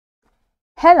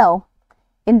Hello,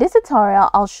 in this tutorial,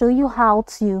 I'll show you how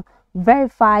to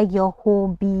verify your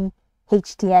Huobi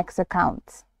HTX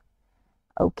account.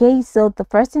 Okay, so the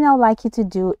first thing I'd like you to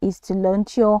do is to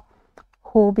launch your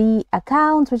Huobi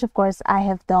account, which of course I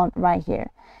have done right here.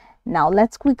 Now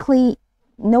let's quickly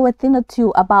know a thing or two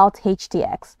about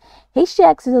HTX.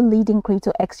 HTX is a leading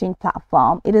crypto exchange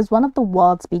platform. It is one of the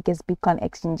world's biggest Bitcoin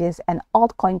exchanges and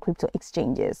altcoin crypto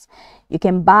exchanges. You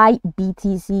can buy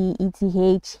BTC,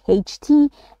 ETH, HT,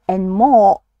 and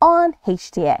more on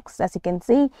HTX. As you can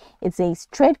see, it says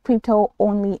trade crypto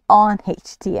only on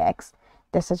HTX.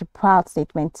 That's such a proud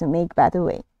statement to make, by the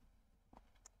way.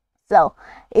 So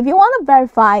if you want to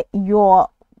verify your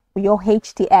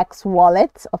HTX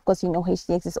wallet, of course, you know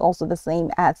HTX is also the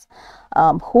same as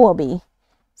Huobi.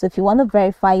 So if you want to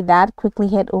verify that, quickly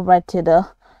head over to the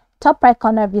top right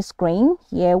corner of your screen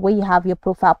here where you have your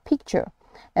profile picture.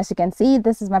 As you can see,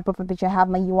 this is my profile picture. I have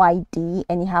my UID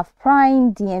and you have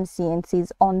Prime, DMC, and it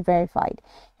says unverified.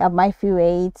 You have my fee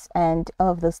rates and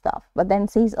all of the stuff, but then it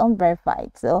says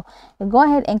unverified. So you go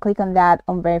ahead and click on that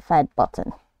unverified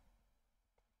button.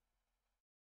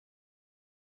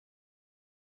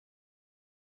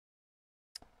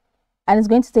 And it's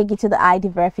going to take you to the ID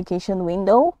verification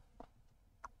window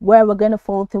where we're going to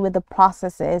follow through with the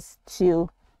processes to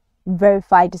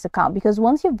verify this account, because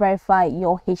once you verify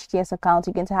your HTS account,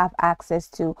 you're going to have access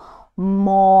to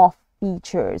more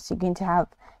features. You're going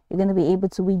to be able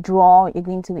to withdraw, you're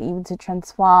going to be able to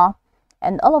transfer,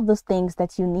 and all of those things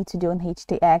that you need to do on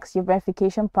HTX. Your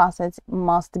verification process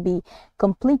must be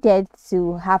completed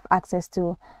to have access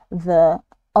to all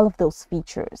of those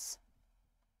features.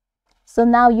 So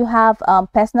now you have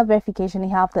personal verification,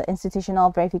 you have the institutional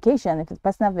verification. If it's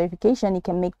personal verification, you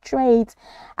can make trades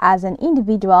as an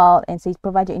individual and say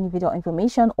provide your individual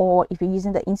information, or if you're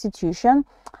using the institution,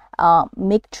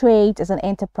 make trades as an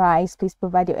enterprise, please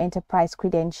provide your enterprise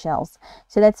credentials.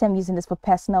 So let's say I'm using this for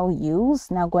personal use.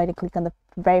 Now go ahead and click on the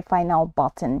verify now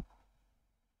button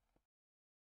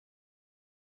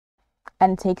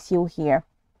and it takes you here.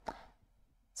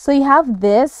 So you have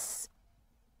this.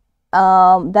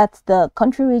 That's the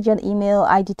country, region, email,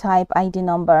 ID type, ID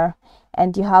number,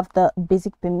 and you have the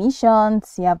basic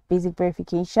permissions. You have basic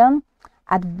verification,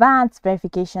 advanced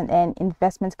verification, and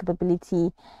investment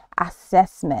capability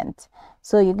assessment.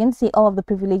 So you can see all of the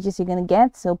privileges you're going to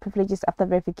get. So privileges after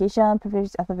verification,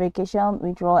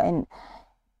 withdraw, and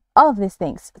all of these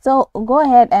things. So go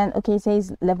ahead and okay, it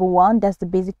says level 1, that's the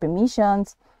basic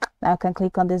permissions. Now I can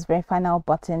click on this verify now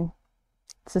button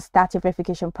to start your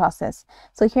verification process.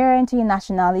 So here enter your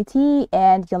nationality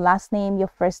and your last name, your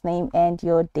first name, and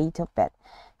your date of birth.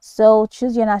 So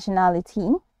choose your nationality.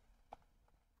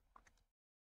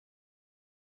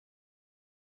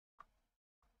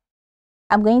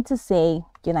 I'm going to say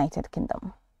United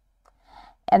Kingdom.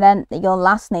 And then your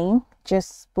last name,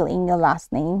 just put in your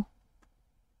last name.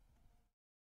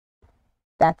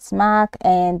 That's Mark.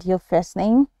 And your first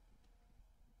name,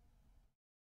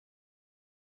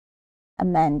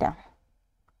 Amanda.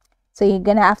 So you're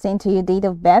gonna have to enter your date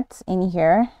of birth in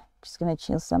here. Just gonna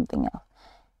choose something else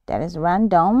that is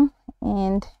random,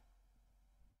 and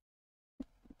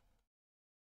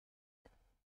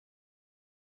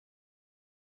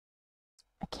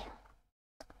okay,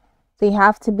 so you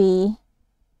have to be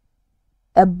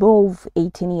above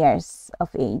 18 years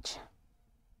of age.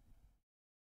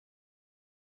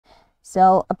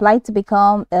 So apply to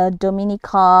become a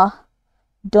Dominica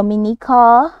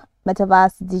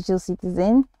Metaverse digital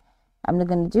citizen. I'm not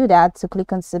going to do that, so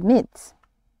click on submit.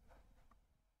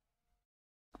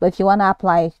 But if you want to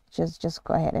apply, just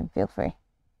go ahead and feel free.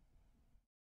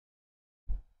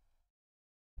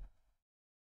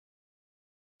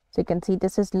 So you can see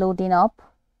this is loading up.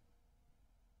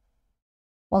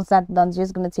 Once that's done, it's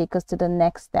just going to take us to the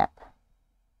next step.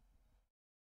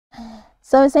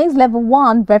 So it says level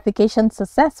 1 verification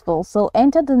successful. So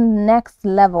enter the next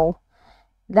level.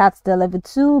 That's the level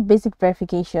 2 basic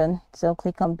verification. So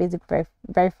click on basic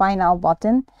verify now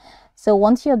button. So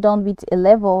once you're done with a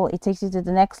level, it takes you to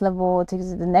the next level, it takes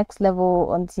you to the next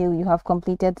level until you have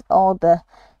completed all the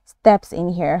steps in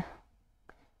here.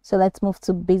 So let's move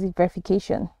to basic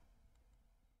verification.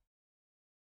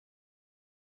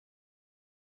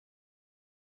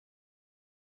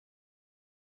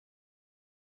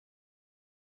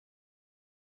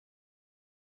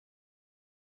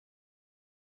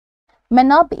 May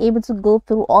not be able to go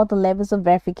through all the levels of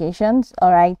verifications.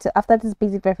 All right, so after this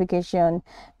basic verification,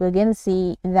 we're going to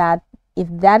see that if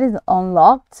that is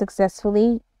unlocked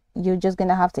successfully, you're just going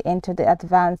to have to enter the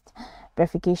advanced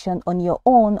verification on your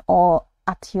own or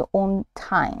at your own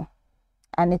time,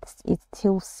 and it's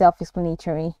still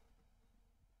self-explanatory.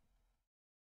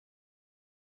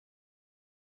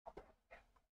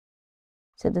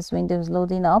 So this window is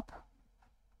loading up.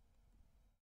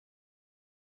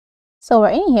 So we're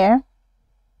in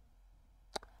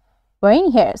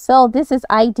here. So this is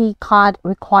ID card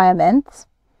requirements.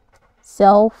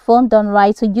 So phone done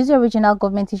right. So use your original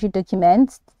government issued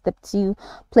document. Step 2,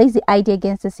 place the ID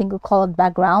against a single colored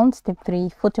background. Step 3,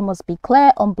 photo must be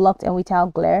clear, unblocked, and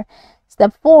without glare.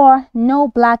 Step 4, no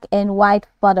black and white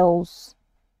photos.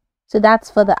 So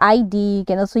that's for the ID. You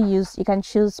can also you can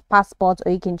choose passport,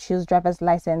 or you can choose driver's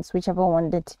license, whichever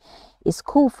one that is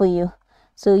cool for you.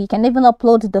 So you can even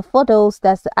upload the photos.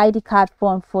 That's the ID card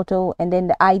front photo, and then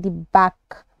the ID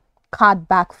card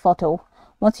back photo.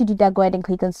 Once you do that, go ahead and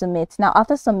click on submit. Now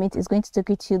after submit, it's going to take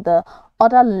you to the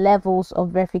other levels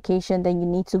of verification that you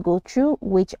need to go through,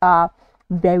 which are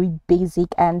very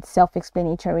basic and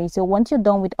self-explanatory. So once you're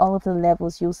done with all of the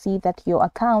levels, you'll see that your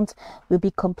account will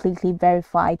be completely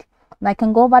verified. And I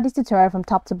can go over this tutorial from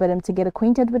top to bottom to get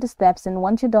acquainted with the steps, and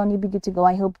once you're done, you'll be good to go.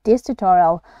 I hope this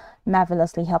tutorial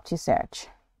marvelously helped you search.